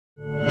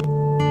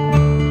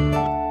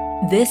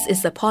This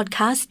is a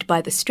podcast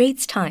by The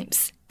Straits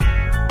Times.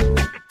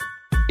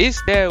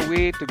 Is there a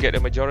way to get a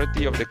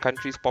majority of the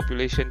country's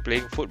population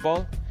playing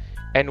football?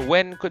 And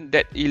when could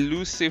that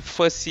elusive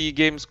first SEA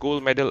Games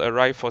gold medal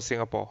arrive for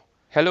Singapore?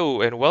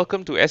 Hello and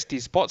welcome to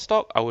ST Sports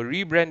Talk, our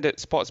rebranded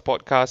sports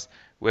podcast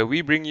where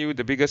we bring you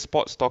the biggest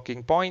sports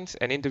talking points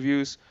and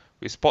interviews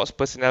with sports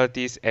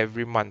personalities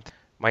every month.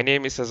 My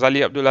name is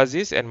Azali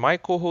Abdulaziz and my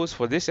co-host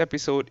for this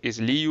episode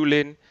is Lee Yu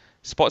Lin,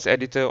 sports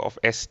editor of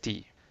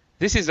ST.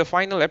 This is the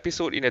final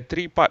episode in a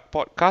three-part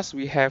podcast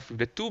we have with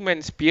the two men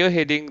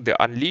spearheading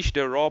the Unleash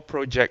the Raw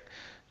project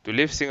to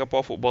lift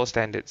Singapore football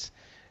standards.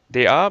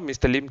 They are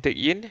Mr. Lim Teck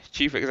Yin,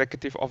 Chief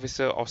Executive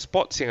Officer of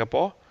Sport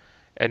Singapore,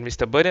 and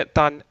Mr. Bernard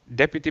Tan,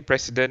 Deputy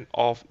President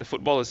of the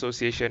Football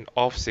Association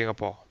of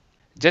Singapore.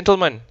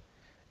 Gentlemen,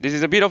 this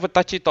is a bit of a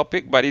touchy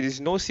topic, but it is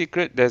no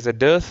secret there's a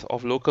dearth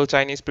of local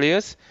Chinese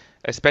players,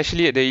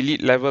 especially at the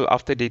elite level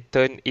after they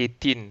turn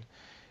 18.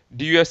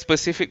 Do you have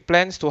specific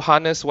plans to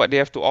harness what they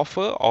have to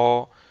offer,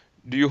 or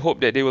do you hope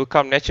that they will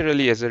come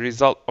naturally as a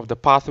result of the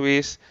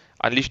pathways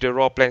Unleash the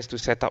Raw plans to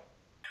set up?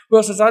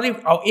 Well,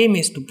 Sazali, our aim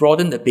is to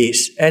broaden the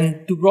base.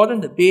 And to broaden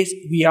the base,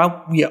 we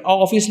are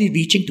obviously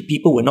reaching to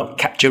people we're not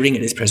capturing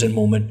at this present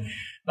moment.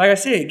 Like I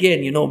say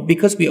again,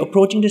 because we're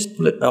approaching this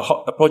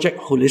project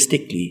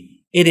holistically,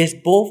 it is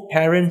both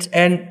parents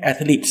and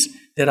athletes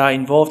that are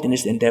involved in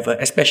this endeavor,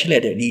 especially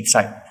at the elite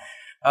side.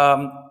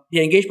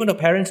 The engagement of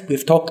parents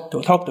we've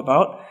talked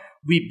about.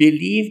 We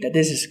believe that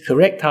this is the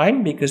correct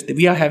time because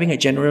we are having a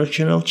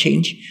generational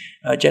change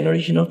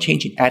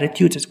in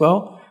attitudes as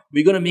well.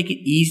 We're going to make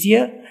it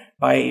easier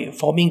by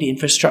forming the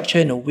infrastructure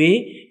in a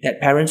way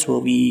that parents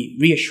will be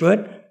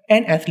reassured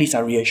and athletes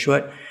are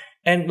reassured.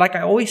 And like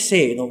I always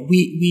say,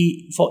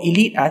 we for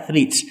elite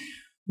athletes,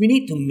 we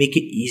need to make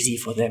it easy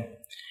for them.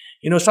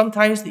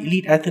 Sometimes the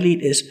elite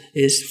athlete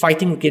is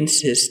fighting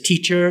against his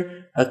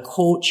teacher, a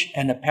coach,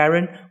 and a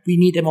parent. We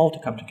need them all to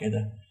come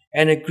together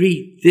and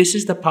agree this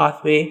is the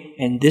pathway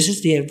and this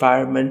is the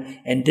environment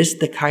and this is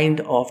the kind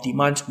of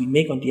demands we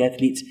make on the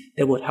athletes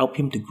that will help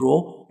him to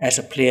grow as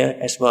a player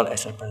as well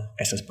as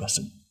a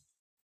person.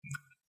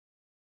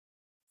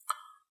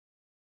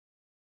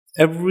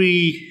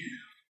 Every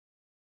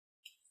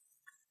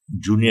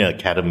junior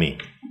academy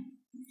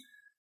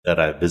that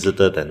I've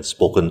visited and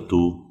spoken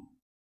to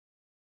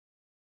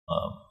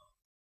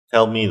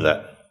tell me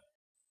that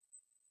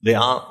they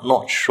are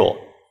not short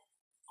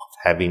of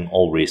having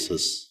all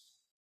races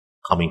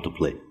coming to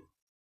play.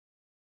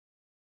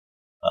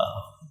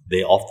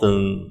 They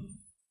often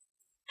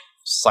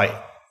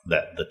cite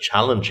that the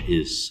challenge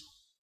is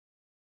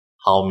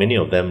how many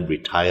of them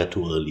retire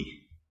too early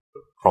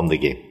from the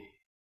game,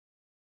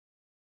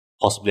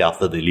 possibly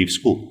after they leave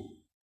school.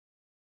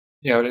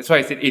 Yeah, that's why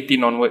I said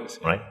 18 onwards.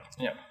 Right?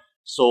 Yeah.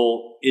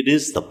 So it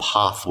is the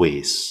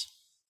pathways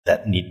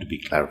that need to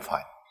be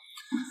clarified.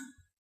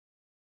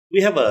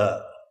 We have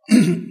a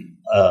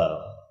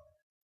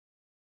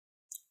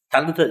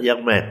talented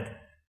young man,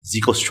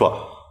 Zico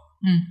Chua.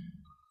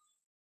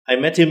 I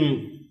met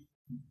him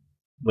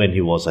when he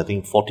was, I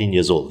think, 14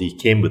 years old. He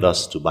came with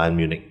us to Bayern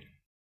Munich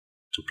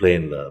to play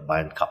in the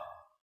Bayern Cup.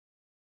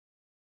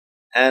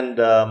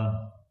 And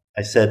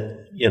I said,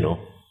 how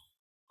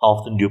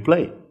often do you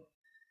play?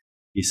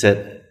 He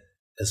said,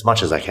 as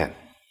much as I can.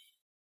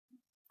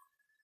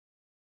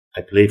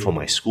 I play for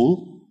my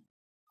school.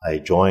 I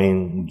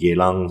joined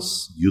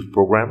Geelang's youth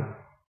program.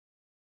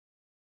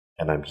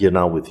 And I'm here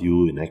now with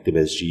you in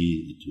ActiveSG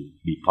to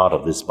be part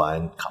of this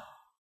Bayern Cup.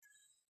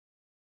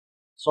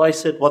 So I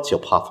said, what's your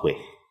pathway?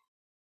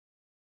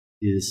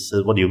 He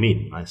said, what do you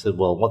mean? I said,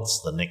 well,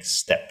 what's the next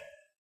step?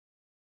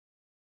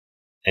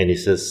 And he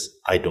says,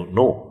 I don't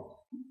know.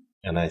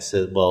 And I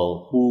said,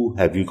 well, who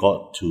have you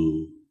got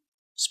to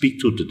speak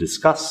to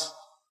discuss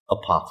a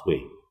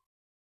pathway?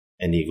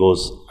 And he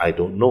goes, I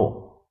don't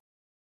know.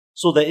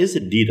 So there is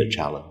indeed a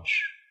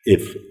challenge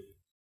if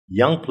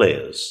young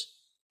players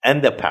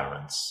and their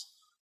parents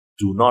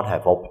do not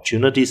have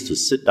opportunities to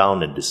sit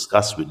down and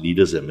discuss with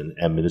leaders and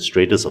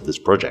administrators of this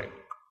project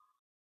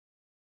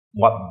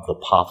what the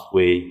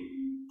pathway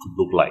could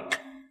look like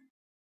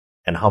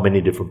and how many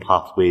different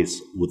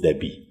pathways would there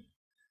be.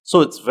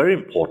 So it's very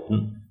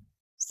important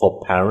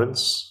for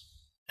parents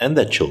and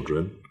their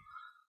children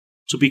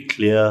to be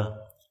clear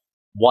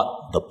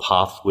what the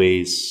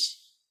pathways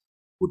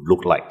would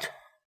look like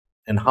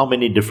and how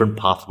many different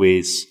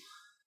pathways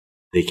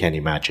they can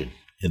imagine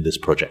in this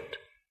project.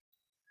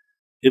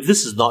 If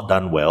this is not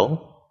done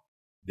well,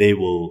 they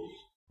will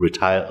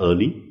retire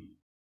early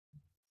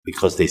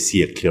because they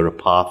see a clearer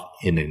path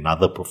in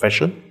another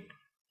profession,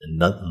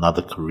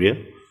 another career.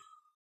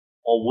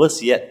 Or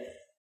worse yet,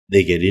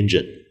 they get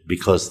injured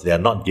because they are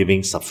not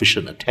giving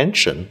sufficient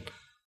attention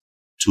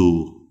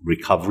to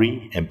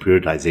recovery and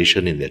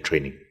periodization in their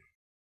training.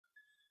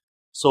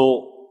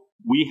 So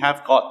we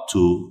have got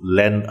to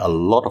lend a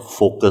lot of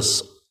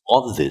focus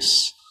on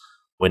this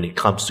when it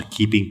comes to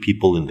keeping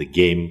people in the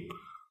game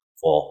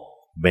for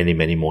many,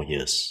 many more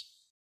years.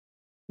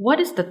 What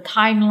is the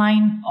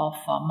timeline of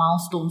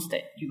milestones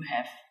that you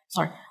have?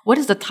 What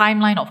is the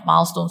timeline of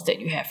milestones that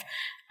you have?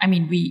 I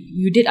mean,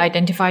 you did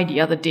identify the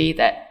other day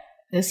that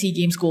the SEA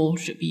Games goal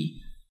should be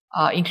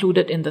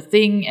included in the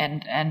thing,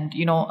 and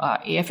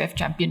AFF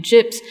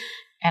championships.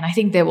 And I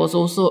think there was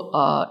also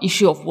an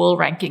issue of world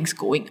rankings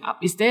going up.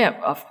 Is there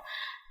a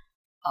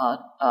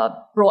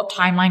broad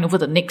timeline over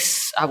the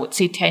next, I would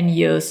say, 10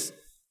 years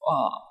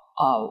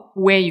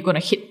where you're going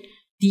to hit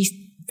these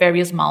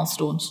various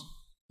milestones?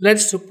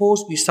 Let's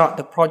suppose we start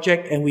the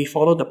project and we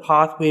follow the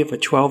pathway of a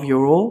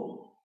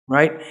 12-year-old,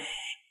 right?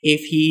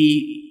 If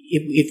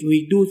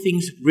we do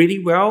things really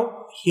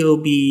well,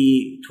 he'll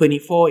be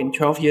 24 in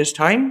 12 years'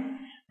 time,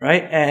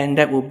 right? And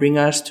that will bring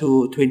us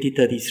to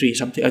 2033,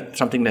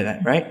 something like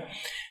that, right?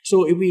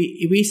 So if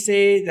we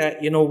say that,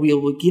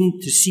 we'll begin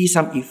to see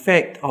some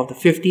effect of the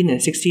 15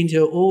 and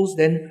 16-year-olds,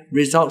 then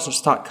results will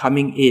start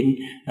coming in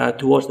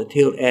towards the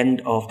tail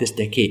end of this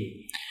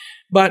decade.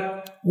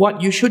 But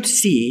what you should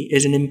see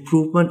is an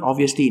improvement,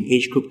 obviously, in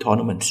age group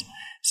tournaments.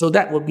 So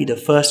that will be the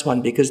first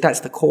one, because that's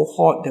the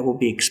cohort that will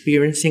be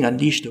experiencing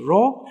Unleash the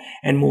Raw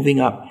and moving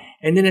up.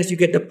 And then as you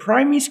get the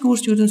primary school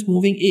students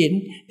moving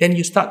in, then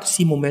you start to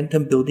see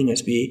momentum building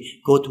as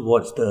we go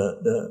towards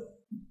the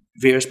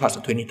various parts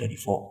of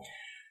 2034.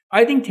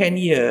 I think 10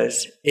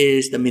 years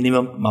is the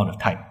minimum amount of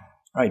time,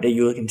 right, that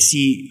you can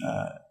see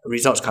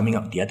results coming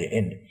out the other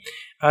end.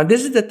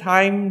 This is the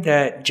time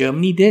that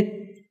Germany did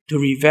to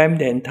revamp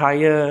the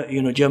entire,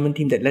 German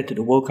team that led to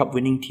the World Cup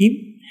winning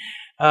team.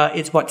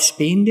 It's what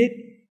Spain did.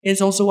 It's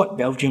also what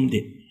Belgium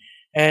did.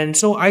 And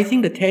so I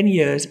think the 10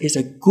 years is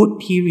a good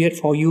period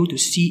for you to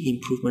see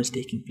improvements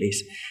taking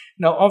place.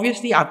 Now,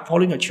 obviously, I'm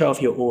following a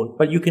 12-year-old,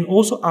 but you can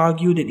also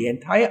argue that the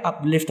entire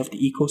uplift of the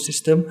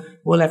ecosystem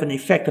will have an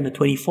effect on the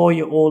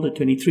 24-year-old, the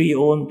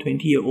 23-year-old,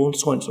 20-year-old,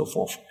 so on and so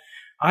forth.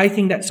 I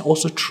think that's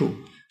also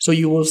true. So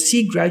you will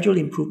see gradual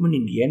improvement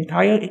in the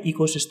entire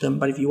ecosystem,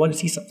 but if you want to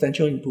see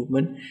substantial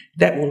improvement,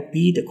 that will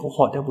be the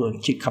cohort that will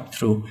actually come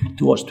through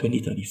towards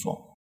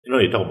 2034.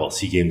 You talk about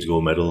SEA Games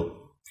gold medal.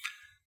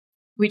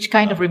 Which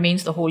kind of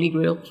remains the holy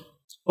grail?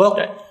 Well,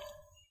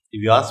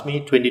 if you ask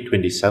me,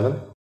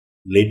 2027,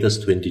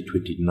 latest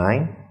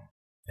 2029,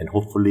 and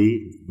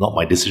hopefully, not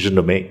my decision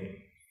to make,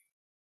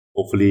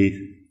 hopefully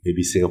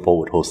maybe Singapore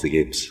would host the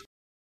Games.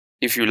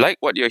 If you like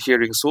what you're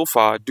hearing so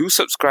far, do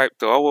subscribe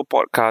to our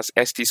podcast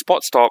ST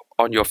Sports Talk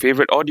on your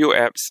favorite audio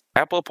apps,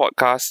 Apple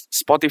Podcasts,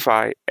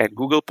 Spotify, and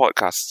Google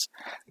Podcasts.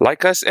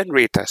 Like us and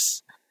rate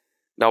us.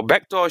 Now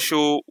back to our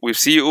show with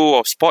CEO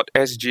of Sport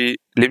SG,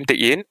 Lim Teck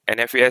Yin, and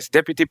FAS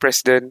Deputy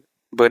President,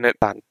 Bernard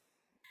Tan.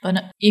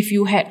 Bernard, if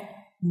you had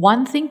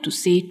one thing to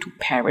say to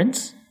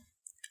parents,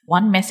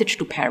 one message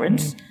to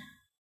parents,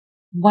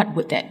 what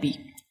would that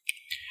be?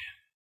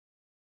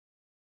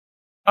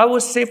 I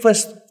would say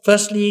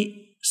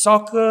firstly,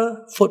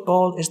 soccer,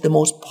 football is the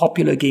most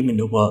popular game in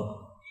the world.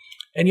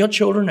 And your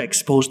children are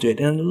exposed to it.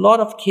 And a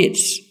lot of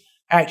kids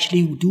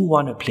actually do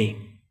want to play.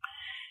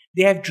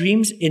 They have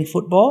dreams in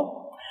football.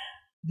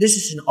 This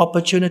is an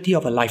opportunity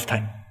of a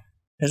lifetime.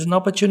 There's an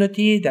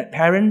opportunity that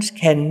parents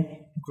can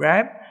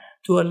grab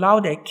to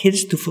allow their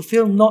kids to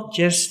fulfill not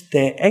just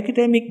their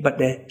academic but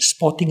their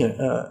sporting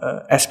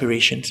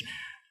aspirations.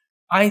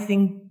 I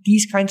think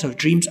these kinds of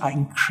dreams are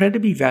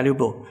incredibly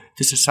valuable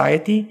to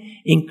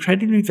society,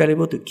 incredibly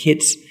valuable to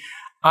kids.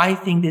 I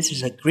think this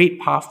is a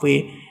great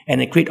pathway and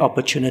a great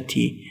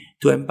opportunity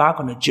to embark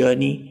on a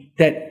journey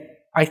that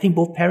I think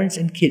both parents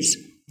and kids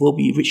will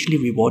be richly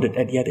rewarded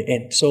at the other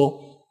end.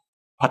 So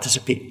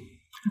participate.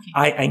 Okay.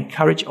 I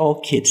encourage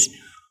all kids,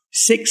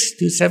 6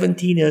 to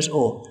 17 years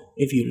old,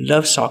 if you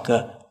love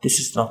soccer, this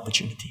is an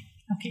opportunity.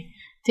 Okay.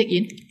 Teck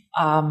Yin,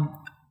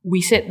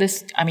 we said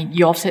this,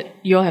 you all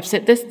have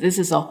said this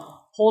is a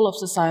whole of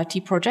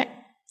society project.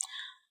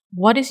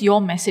 What is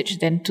your message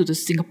then to the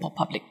Singapore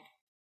public?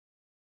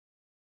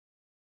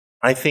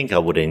 I think I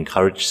would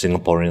encourage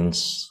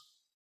Singaporeans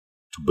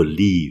to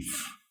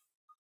believe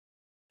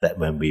that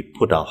when we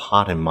put our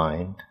heart and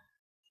mind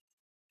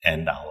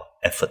and our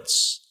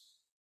efforts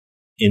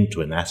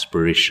into an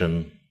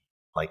aspiration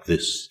like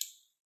this,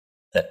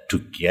 that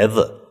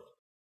together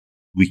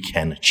we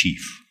can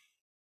achieve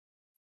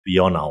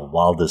beyond our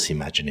wildest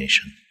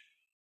imagination.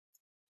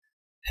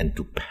 And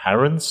to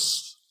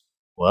parents,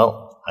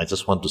 well, I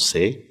just want to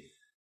say,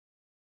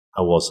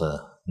 I was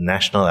a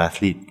national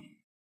athlete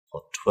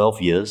for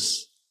 12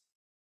 years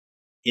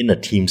in a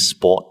team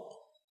sport.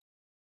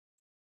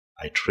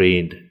 I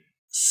trained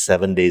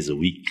 7 days a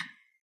week,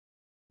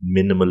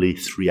 minimally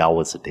 3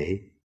 hours a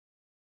day.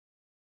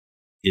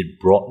 It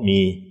brought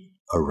me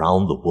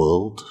around the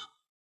world.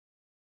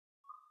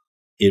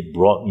 It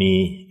brought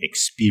me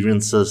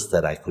experiences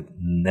that I could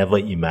never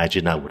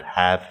imagine I would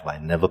have if I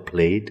never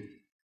played.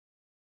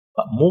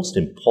 But most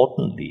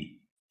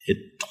importantly, it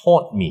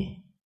taught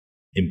me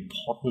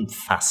important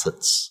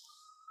facets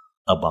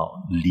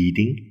about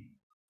leading,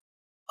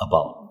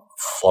 about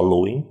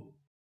following,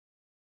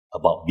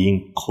 about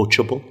being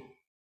coachable,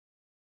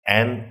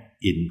 and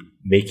in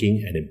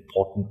making an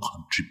important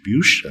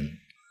contribution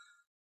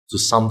to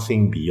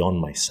something beyond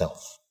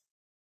myself.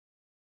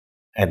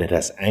 And it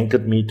has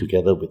anchored me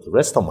together with the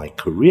rest of my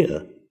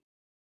career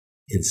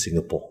in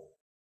Singapore.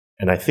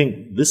 And I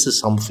think this is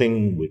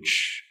something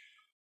which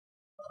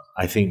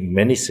I think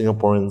many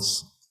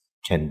Singaporeans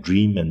can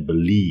dream and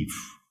believe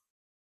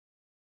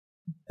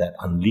that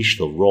Unleash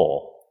the Raw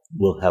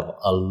will have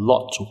a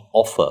lot to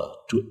offer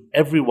to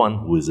everyone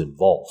who is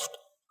involved.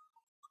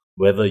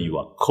 Whether you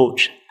are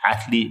coach,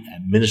 athlete,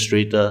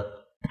 administrator,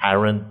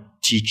 parent,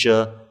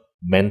 teacher,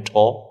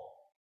 mentor,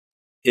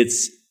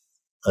 it's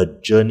a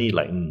journey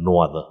like no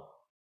other.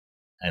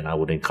 And I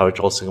would encourage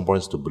all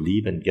Singaporeans to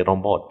believe and get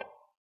on board.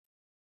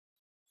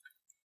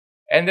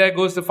 And there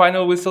goes the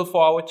final whistle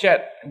for our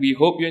chat. We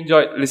hope you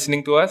enjoyed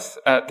listening to us.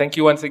 Thank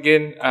you once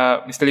again,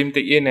 Mr. Lim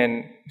Teck Yin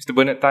and Mr.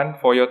 Bernard Tan,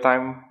 for your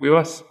time with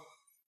us.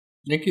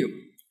 Thank you.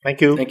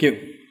 Thank you. Thank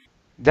you.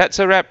 That's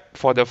a wrap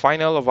for the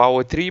final of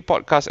our 3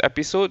 podcast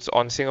episodes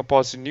on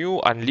Singapore's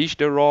new Unleash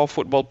the Raw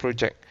football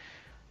project.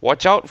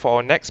 Watch out for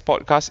our next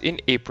podcast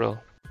in April.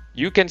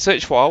 You can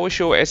search for our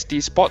show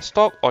ST Sports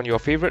Talk on your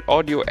favorite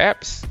audio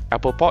apps,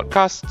 Apple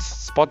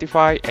Podcasts,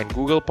 Spotify, and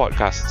Google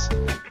Podcasts.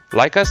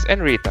 Like us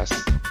and rate us.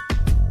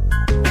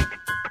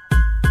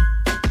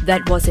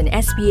 That was an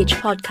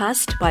SPH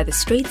podcast by The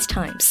Straits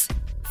Times.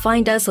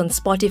 Find us on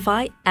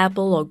Spotify,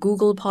 Apple or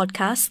Google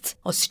Podcasts,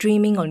 or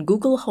streaming on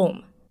Google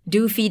Home.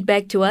 Do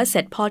feedback to us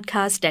at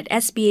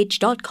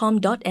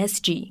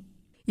podcast@sph.com.sg.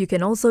 You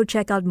can also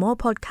check out more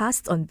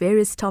podcasts on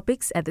various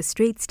topics at The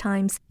Straits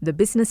Times, The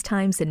Business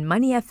Times, and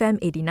Money FM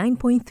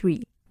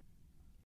 89.3.